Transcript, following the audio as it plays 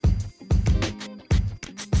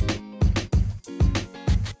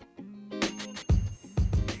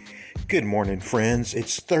Good morning, friends.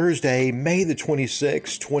 It's Thursday, May the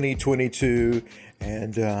 26th, 2022,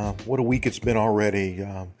 and what a week it's been already.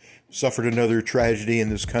 Suffered another tragedy in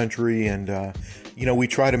this country, and, we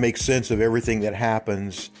try to make sense of everything that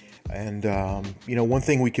happens. And, one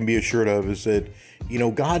thing we can be assured of is that,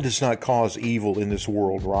 God does not cause evil in this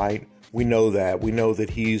world, right? We know that. We know that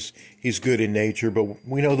He's good in nature, but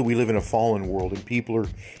we know that we live in a fallen world and people are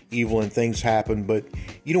evil and things happen. But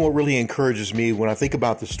what really encourages me when I think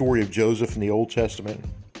about the story of Joseph in the Old Testament,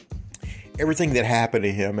 everything that happened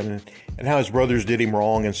to him and how his brothers did him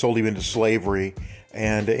wrong and sold him into slavery.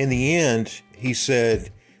 And in the end, he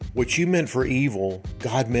said, what you meant for evil,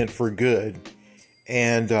 God meant for good.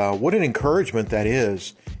 And what an encouragement that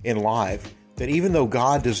is in life. That even though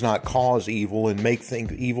God does not cause evil and make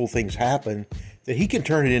evil things happen, that He can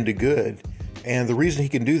turn it into good. And the reason He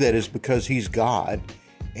can do that is because He's God.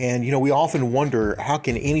 And, we often wonder, how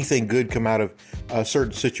can anything good come out of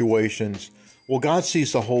certain situations? Well, God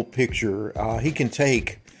sees the whole picture. He can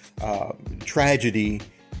take tragedy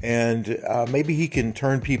and maybe He can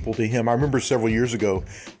turn people to Him. I remember several years ago,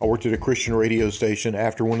 I worked at a Christian radio station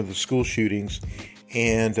after one of the school shootings.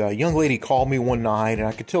 And a young lady called me one night, and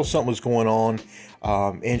I could tell something was going on.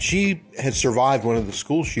 And she had survived one of the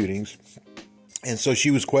school shootings. And so she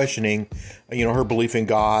was questioning, her belief in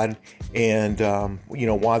God and,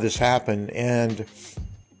 why this happened. And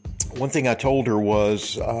one thing I told her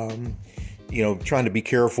was, trying to be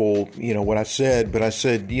careful, what I said. But I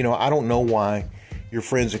said, I don't know why your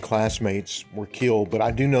friends and classmates were killed, but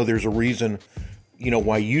I do know there's a reason,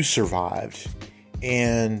 why you survived.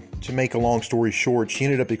 And to make a long story short, she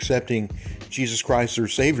ended up accepting Jesus Christ as her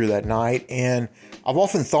Savior that night. And I've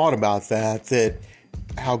often thought about that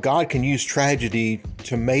how God can use tragedy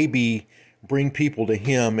to maybe bring people to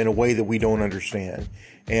Him in a way that we don't understand.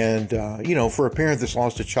 And, for a parent that's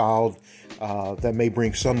lost a child, that may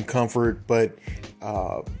bring some comfort, but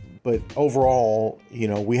overall,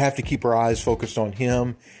 we have to keep our eyes focused on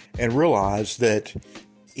Him and realize that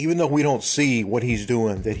even though we don't see what He's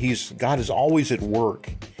doing, that God is always at work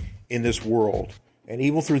in this world. And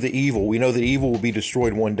even through the evil, we know that evil will be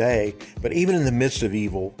destroyed one day. But even in the midst of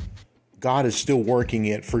evil, God is still working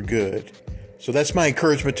it for good. So that's my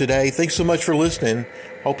encouragement today. Thanks so much for listening.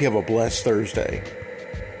 Hope you have a blessed Thursday.